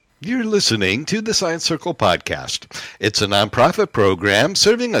You're listening to the Science Circle podcast. It's a nonprofit program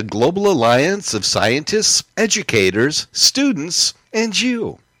serving a global alliance of scientists, educators, students, and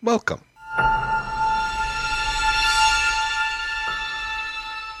you. Welcome.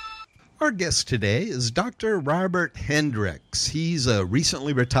 Our guest today is Dr. Robert Hendrix. He's a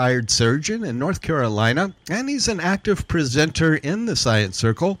recently retired surgeon in North Carolina, and he's an active presenter in the Science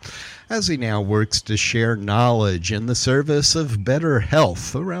Circle as he now works to share knowledge in the service of better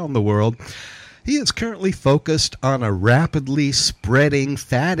health around the world. He is currently focused on a rapidly spreading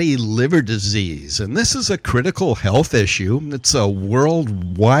fatty liver disease, and this is a critical health issue. It's a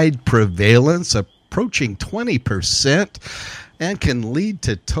worldwide prevalence approaching 20%. And can lead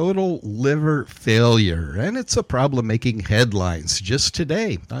to total liver failure. And it's a problem making headlines. Just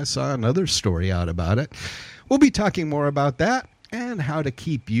today, I saw another story out about it. We'll be talking more about that and how to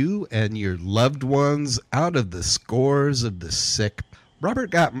keep you and your loved ones out of the scores of the sick.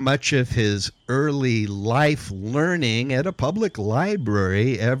 Robert got much of his early life learning at a public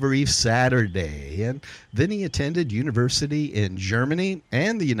library every Saturday, and then he attended university in Germany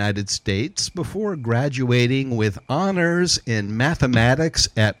and the United States before graduating with honors in mathematics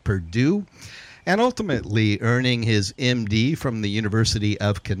at Purdue and ultimately earning his MD from the University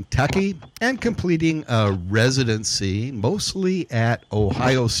of Kentucky and completing a residency mostly at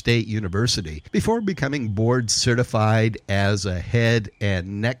Ohio State University before becoming board certified as a head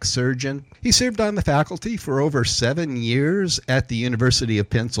and neck surgeon. He served on the faculty for over 7 years at the University of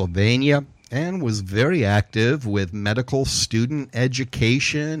Pennsylvania and was very active with medical student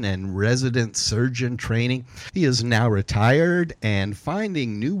education and resident surgeon training. He is now retired and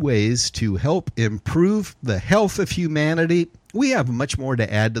finding new ways to help improve the health of humanity. We have much more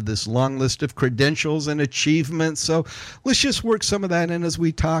to add to this long list of credentials and achievements, so let's just work some of that in as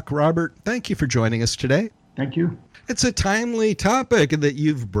we talk. Robert, thank you for joining us today. Thank you. It's a timely topic that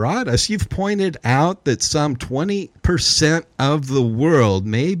you've brought us. You've pointed out that some 20% of the world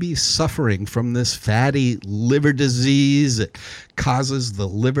may be suffering from this fatty liver disease. It causes the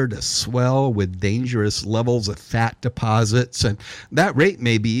liver to swell with dangerous levels of fat deposits, and that rate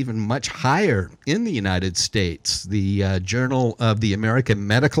may be even much higher in the United States. The Journal of the American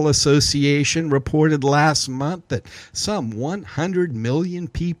Medical Association reported last month that some 100 million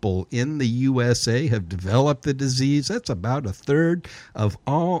people in the USA have developed the disease. That's about a third of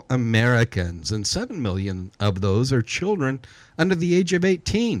all Americans, and 7 million of those are children under the age of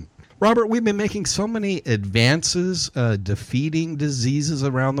 18. Robert, we've been making so many advances defeating diseases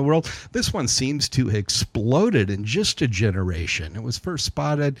around the world. This one seems to have exploded in just a generation. It was first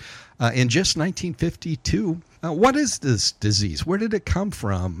spotted in just 1952. What is this disease? Where did it come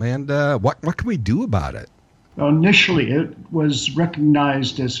from? And what can we do about it? Well, initially, it was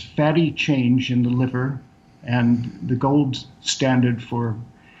recognized as fatty change in the liver, and the gold standard for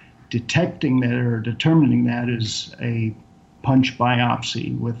detecting that or determining that is a punch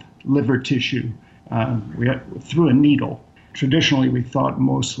biopsy with liver tissue through a needle. Traditionally, we thought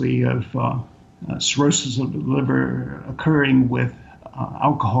mostly of cirrhosis of the liver occurring with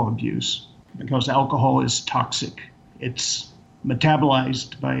alcohol abuse because alcohol is toxic. It's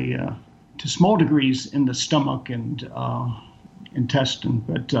metabolized to small degrees in the stomach and intestine,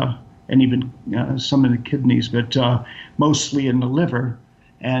 and even some in the kidneys, but mostly in the liver.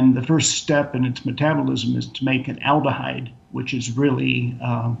 And the first step in its metabolism is to make an aldehyde, which is really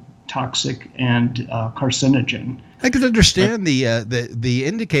toxic and carcinogen. I can understand the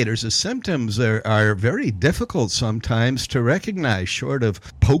indicators. The symptoms are very difficult sometimes to recognize, short of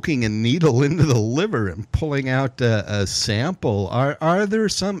poking a needle into the liver and pulling out a sample. Are there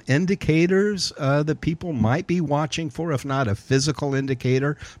some indicators that people might be watching for, if not a physical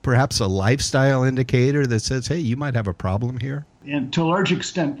indicator, perhaps a lifestyle indicator that says, hey, you might have a problem here? And to a large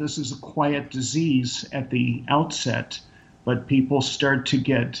extent, this is a quiet disease at the outset, but people start to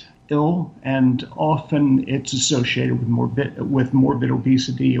get ill, and often it's associated with morbid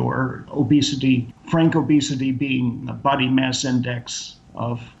obesity or obesity, frank obesity being a body mass index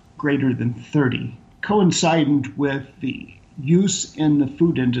of greater than 30, coincident with the use in the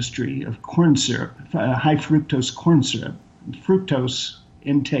food industry of corn syrup, high fructose corn syrup. Fructose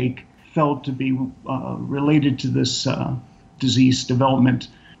intake felt to be related to this disease development,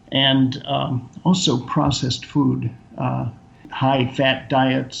 and also processed food. High-fat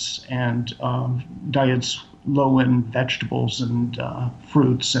diets and diets low in vegetables and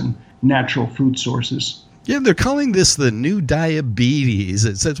fruits and natural food sources. Yeah, they're calling this the new diabetes.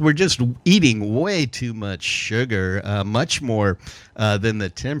 It says we're just eating way too much sugar, much more than the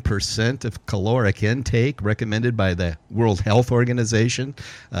 10% of caloric intake recommended by the World Health Organization.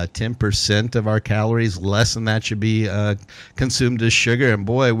 10% of our calories, less than that, should be consumed as sugar. And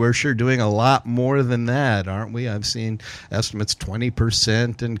boy, we're sure doing a lot more than that, aren't we? I've seen estimates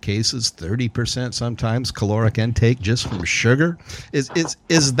 20% in cases, 30% sometimes caloric intake just from sugar. Is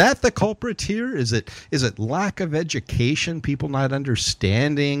that the culprit here? Is it lack of education, people not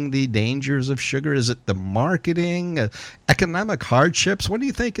understanding the dangers of sugar? Is it the marketing, economic hardships? What do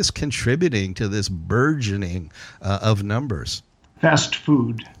you think is contributing to this burgeoning of numbers? Fast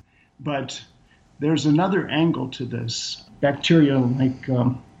food. But there's another angle to this. Bacteria like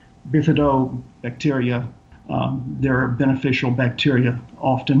bifidobacteria, they're beneficial bacteria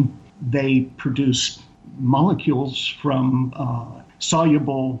often. They produce molecules from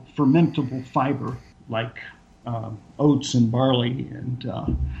soluble fermentable fiber like oats and barley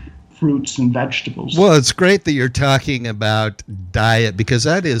and fruits and vegetables. Well, it's great that you're talking about diet, because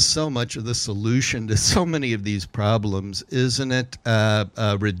that is so much of the solution to so many of these problems, isn't it?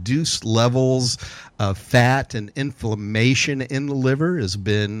 Reduced levels of fat and inflammation in the liver has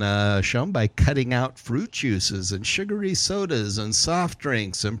been shown by cutting out fruit juices and sugary sodas and soft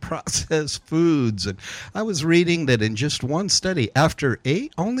drinks and processed foods. And I was reading that in just one study, after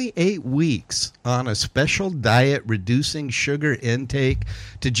only 8 weeks on a special diet reducing sugar intake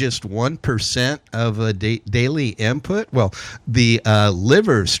to just 1% of a daily input, well, the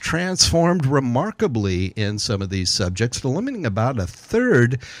livers transformed remarkably in some of these subjects, eliminating about a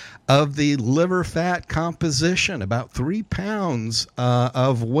third of the liver fat composition, about 3 pounds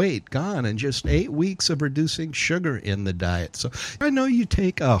of weight gone in just 8 weeks of reducing sugar in the diet. So I know you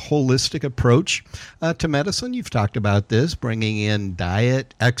take a holistic approach to medicine. You've talked about this, bringing in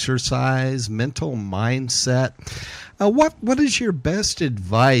diet, exercise, mental mindset. What is your best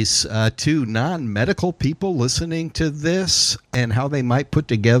advice to non-medical people listening to this and how they might put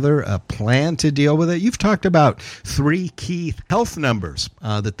together a plan to deal with it? You've talked about 3 key health numbers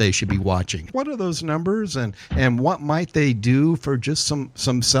that they should be watching. What are those numbers, and what might they do for just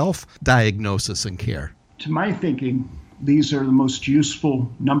some self-diagnosis and care? To my thinking, these are the most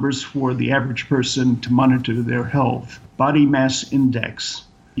useful numbers for the average person to monitor their health. Body mass index.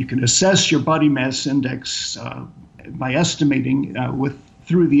 You can assess your body mass index by estimating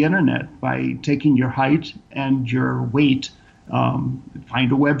through the internet, by taking your height and your weight. Find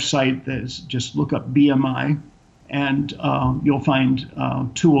a website that's just look up BMI, and you'll find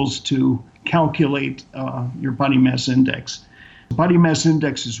tools to calculate your body mass index. Body mass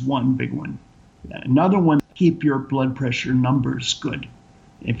index is one big one. Another one, keep your blood pressure numbers good.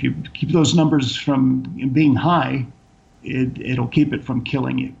 If you keep those numbers from being high, it'll keep it from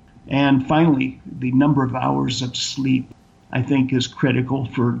killing you. And finally, the number of hours of sleep, I think, is critical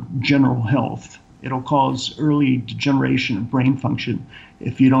for general health. It'll cause early degeneration of brain function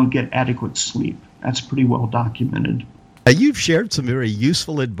if you don't get adequate sleep. That's pretty well documented. You've shared some very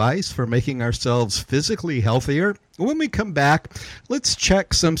useful advice for making ourselves physically healthier. When we come back, let's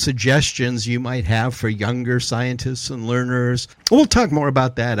check some suggestions you might have for younger scientists and learners. We'll talk more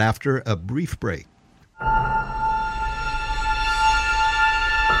about that after a brief break.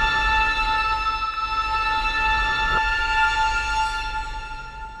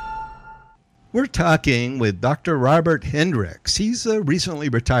 We're talking with Dr. Robert Hendrix. He's a recently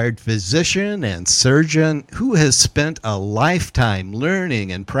retired physician and surgeon who has spent a lifetime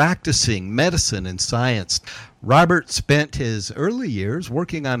learning and practicing medicine and science. Robert spent his early years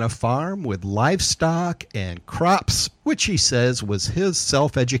working on a farm with livestock and crops, which he says was his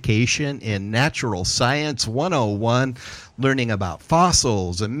self-education in Natural Science 101, learning about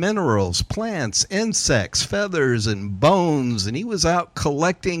fossils and minerals, plants, insects, feathers, and bones. And he was out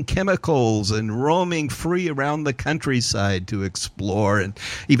collecting chemicals and roaming free around the countryside to explore, and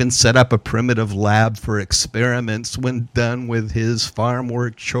even set up a primitive lab for experiments when done with his farm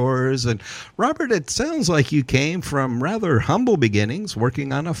work chores. And Robert, it sounds like you came from rather humble beginnings,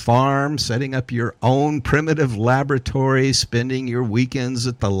 working on a farm, setting up your own primitive laboratory, spending your weekends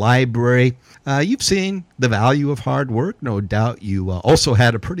at the library. You've seen the value of hard work. No doubt you also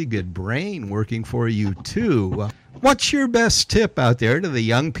had a pretty good brain working for you, too. What's your best tip out there to the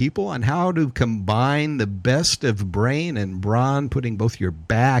young people on how to combine the best of brain and brawn, putting both your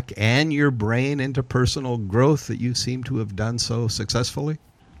back and your brain into personal growth that you seem to have done so successfully?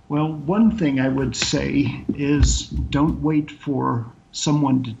 Well, one thing I would say is don't wait for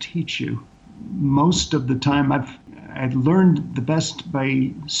someone to teach you. Most of the time I've learned the best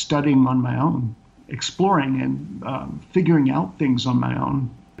by studying on my own, exploring and figuring out things on my own.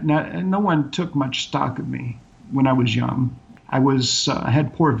 No one took much stock of me when I was young. I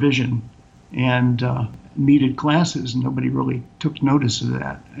had poor vision and needed glasses, and nobody really took notice of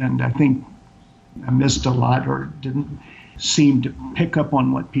that. And I think I missed a lot or didn't seem to pick up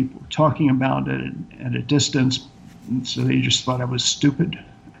on what people were talking about at a distance, and so they just thought I was stupid.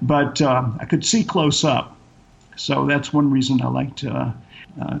 But I could see close up, so that's one reason I like to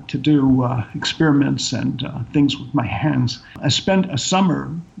do experiments and things with my hands. I spent a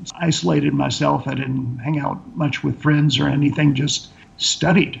summer, isolated myself. I didn't hang out much with friends or anything, just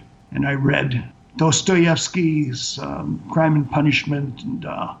studied. And I read Dostoevsky's Crime and Punishment and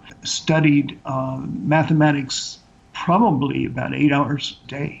studied mathematics probably about 8 hours a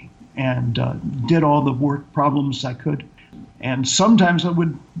day and did all the work problems I could. And sometimes I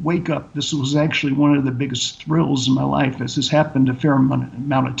would wake up. This was actually one of the biggest thrills in my life, as this happened a fair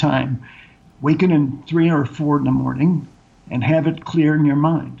amount of time. Waking in 3 or 4 in the morning and have it clear in your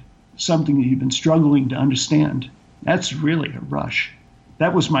mind, something that you've been struggling to understand. That's really a rush.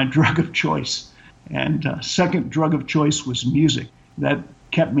 That was my drug of choice. And second drug of choice was music. That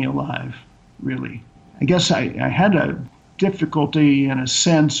kept me alive, really. I guess I had a difficulty, in a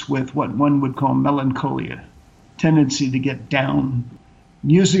sense, with what one would call melancholia. Tendency to get down.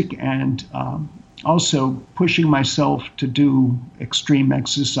 Music and also pushing myself to do extreme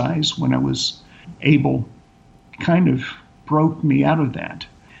exercise when I was able kind of broke me out of that.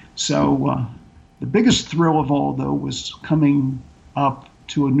 So the biggest thrill of all, though, was coming up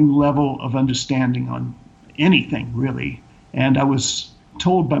to a new level of understanding on anything, really. And I was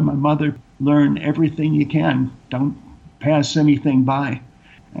told by my mother, learn everything you can. Don't pass anything by.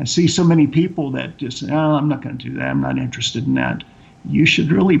 I see so many people that just say, oh, I'm not going to do that. I'm not interested in that. You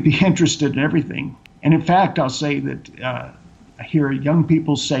should really be interested in everything. And in fact, I'll say that I hear young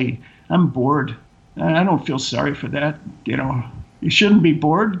people say, I'm bored. I don't feel sorry for that. You shouldn't be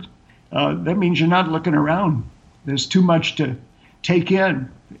bored. That means you're not looking around. There's too much to take in.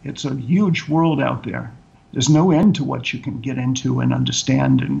 It's a huge world out there. There's no end to what you can get into and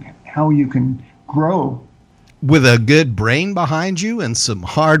understand and how you can grow. With a good brain behind you and some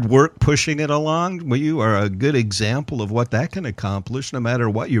hard work pushing it along, well, you are a good example of what that can accomplish, no matter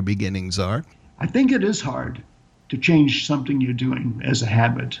what your beginnings are. I think it is hard to change something you're doing as a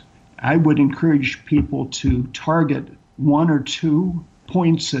habit. I would encourage people to target 1 or 2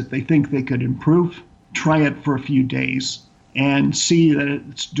 points that they think they could improve, try it for a few days, and see that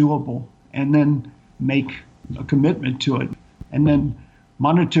it's doable, and then make a commitment to it, and then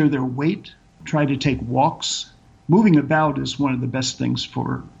monitor their weight, try to take walks. Moving about is one of the best things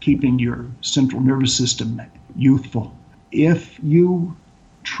for keeping your central nervous system youthful. If you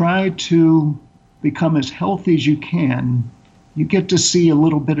try to become as healthy as you can, you get to see a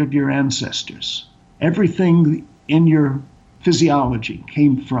little bit of your ancestors. Everything in your physiology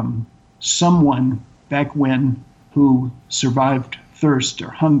came from someone back when who survived thirst or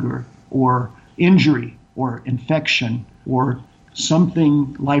hunger or injury or infection or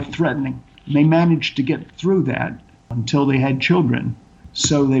something life-threatening. They managed to get through that until they had children.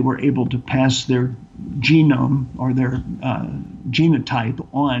 So they were able to pass their genome or their genotype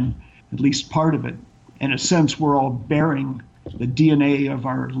on, at least part of it. In a sense, we're all bearing the DNA of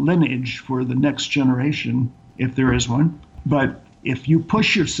our lineage for the next generation, if there is one. But if you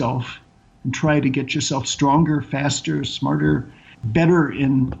push yourself and try to get yourself stronger, faster, smarter, better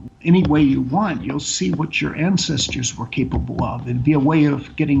in any way you want, you'll see what your ancestors were capable of. It'd be a way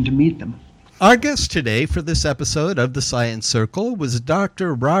of getting to meet them. Our guest today for this episode of The Science Circle was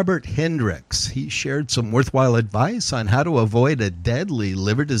Dr. Robert Hendrix. He shared some worthwhile advice on how to avoid a deadly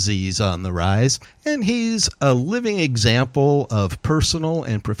liver disease on the rise, and he's a living example of personal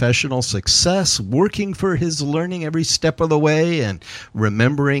and professional success, working for his learning every step of the way and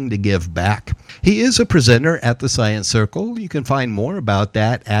remembering to give back. He is a presenter at The Science Circle. You can find more about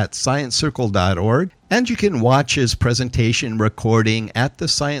that at sciencecircle.org. And you can watch his presentation recording at the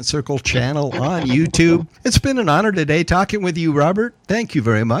Science Circle channel on YouTube. It's been an honor today talking with you, Robert. Thank you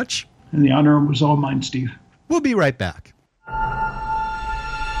very much. And the honor was all mine, Steve. We'll be right back.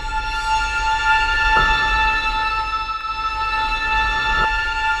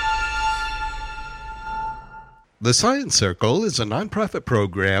 The Science Circle is a nonprofit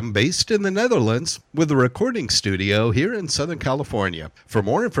program based in the Netherlands with a recording studio here in Southern California. For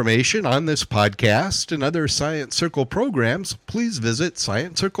more information on this podcast and other Science Circle programs, please visit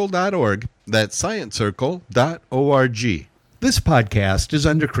sciencecircle.org. That's sciencecircle.org. This podcast is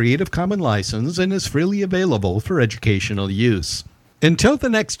under Creative Commons license and is freely available for educational use. Until the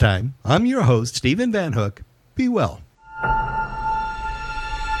next time, I'm your host, Stephen Van Hook. Be well.